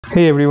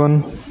Hey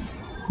everyone,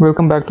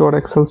 welcome back to our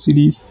Excel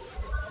series.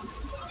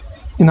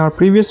 In our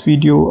previous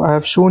video, I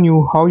have shown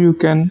you how you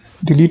can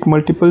delete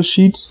multiple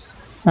sheets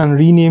and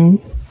rename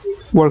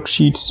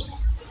worksheets.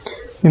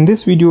 In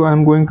this video, I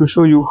am going to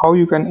show you how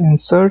you can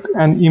insert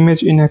an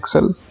image in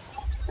Excel.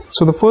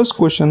 So the first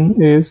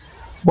question is,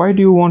 why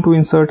do you want to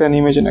insert an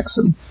image in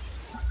Excel?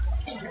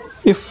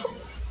 If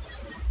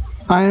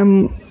I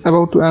am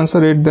about to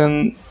answer it,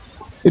 then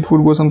it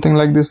would go something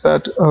like this,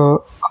 that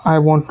I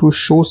want to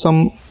show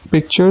some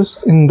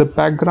pictures in the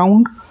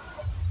background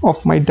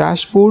of my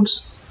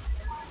dashboards.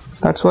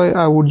 That's why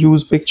I would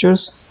use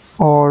pictures.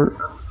 Or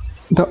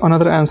the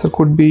another answer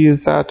could be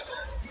is that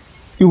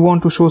you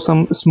want to show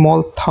some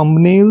small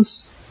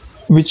thumbnails,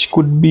 which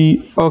could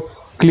be a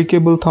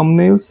clickable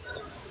thumbnails.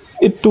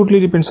 It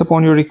totally depends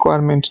upon your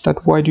requirement,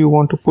 that why do you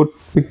want to put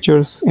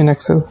pictures in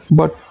Excel.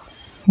 But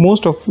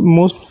most of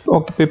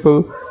the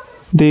people,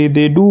 they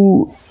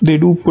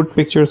do put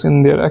pictures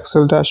in their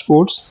Excel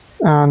dashboards.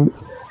 And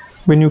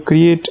when you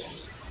create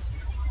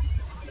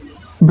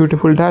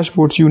beautiful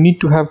dashboards, you need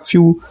to have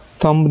few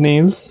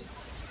thumbnails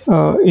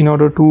in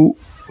order to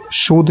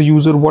show the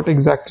user what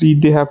exactly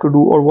they have to do,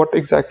 or what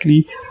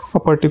exactly a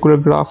particular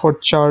graph or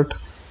chart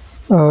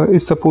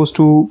is supposed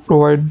to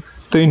provide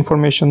the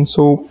information.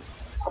 So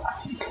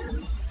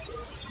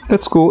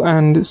let's go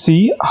and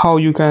see how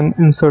you can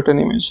insert an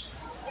image.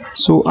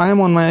 So I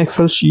am on my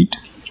Excel sheet.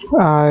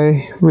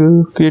 I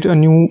will create a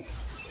new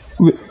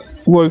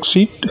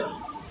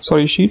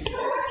sheet,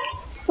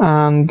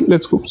 and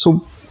let's go.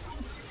 So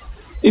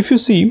if you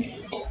see,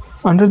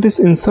 under this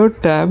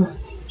insert tab,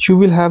 you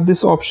will have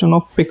this option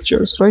of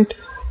pictures, right?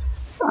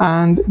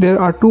 And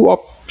there are two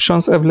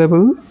options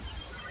available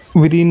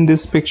within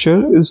this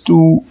picture. Is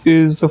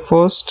the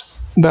first,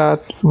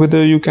 that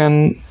whether you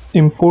can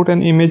import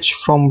an image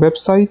from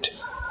website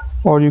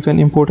or you can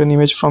import an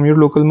image from your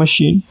local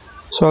machine.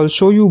 So I'll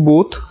show you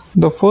both.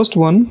 The first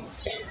one,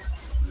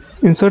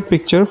 insert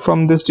picture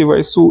from this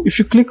device. So if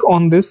you click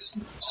on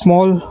this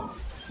small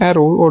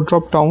arrow or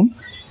drop down,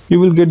 you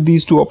will get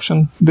these two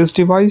options, this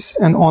device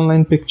and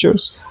online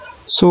pictures.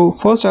 So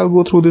first I'll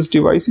go through this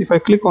device. If I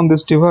click on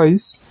this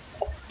device,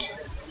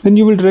 then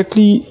you will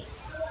directly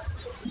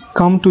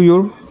come to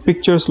your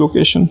pictures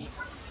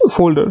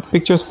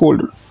pictures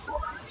folder.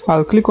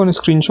 I'll click on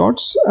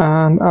screenshots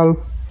and I'll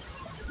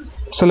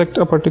select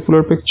a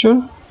particular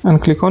picture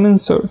and click on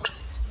insert,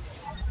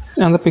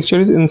 and the picture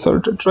is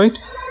inserted, right?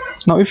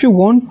 Now if you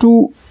want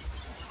to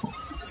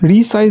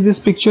resize this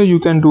picture, you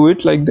can do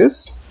it like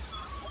this.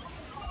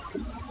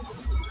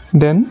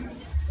 Then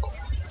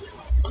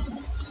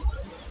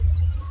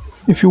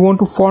if you want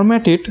to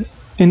format it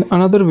in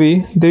another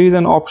way, there is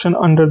an option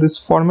under this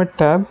format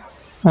tab,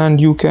 and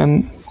you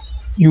can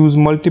use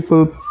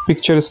multiple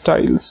picture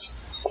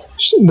styles.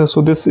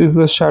 So this is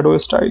the shadow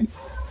style,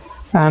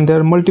 and there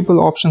are multiple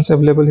options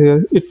available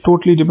here. It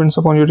totally depends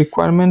upon your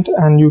requirement,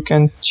 and you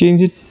can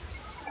change it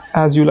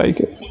as you like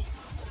it.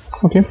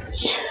 Okay,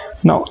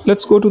 now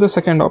let's go to the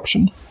second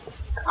option,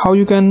 how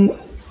you can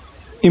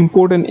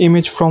import an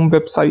image from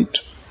website.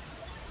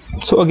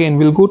 So again,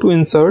 we'll go to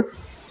insert,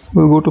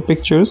 we'll go to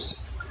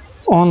pictures,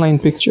 online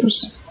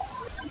pictures.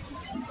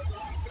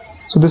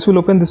 So this will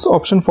open this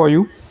option for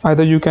you.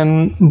 Either you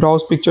can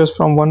browse pictures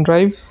from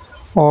OneDrive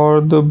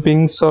or the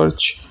Bing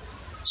search.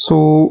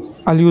 So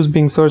I'll use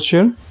Bing search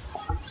here.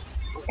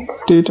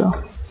 Data,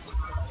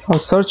 I'll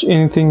search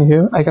anything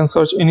here. I can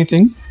search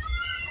anything,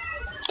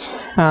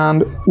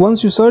 and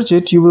once you search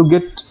it, you will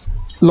get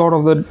a lot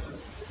of the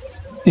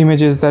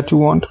images that you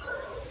want.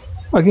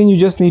 Again, you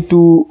just need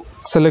to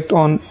select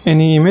on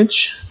any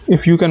image.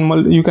 If you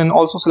can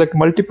also select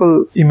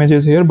multiple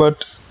images here,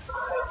 but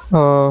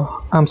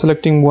I'm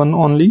selecting one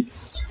only.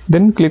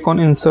 Then click on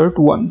insert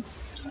one,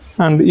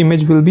 and the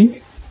image will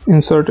be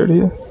inserted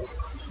here.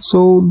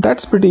 So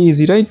that's pretty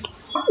easy, right?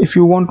 If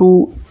you want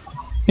to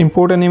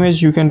import an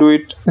image, you can do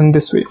it in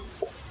this way.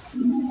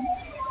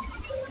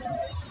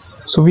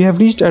 So we have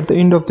reached at the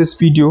end of this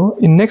video.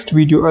 In next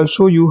video, I'll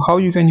show you how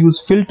you can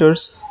use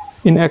filters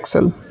in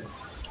Excel.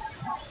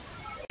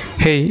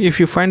 Hey, if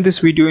you find this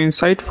video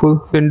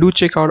insightful, then do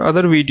check out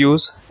other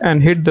videos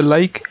and hit the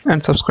like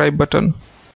and subscribe button.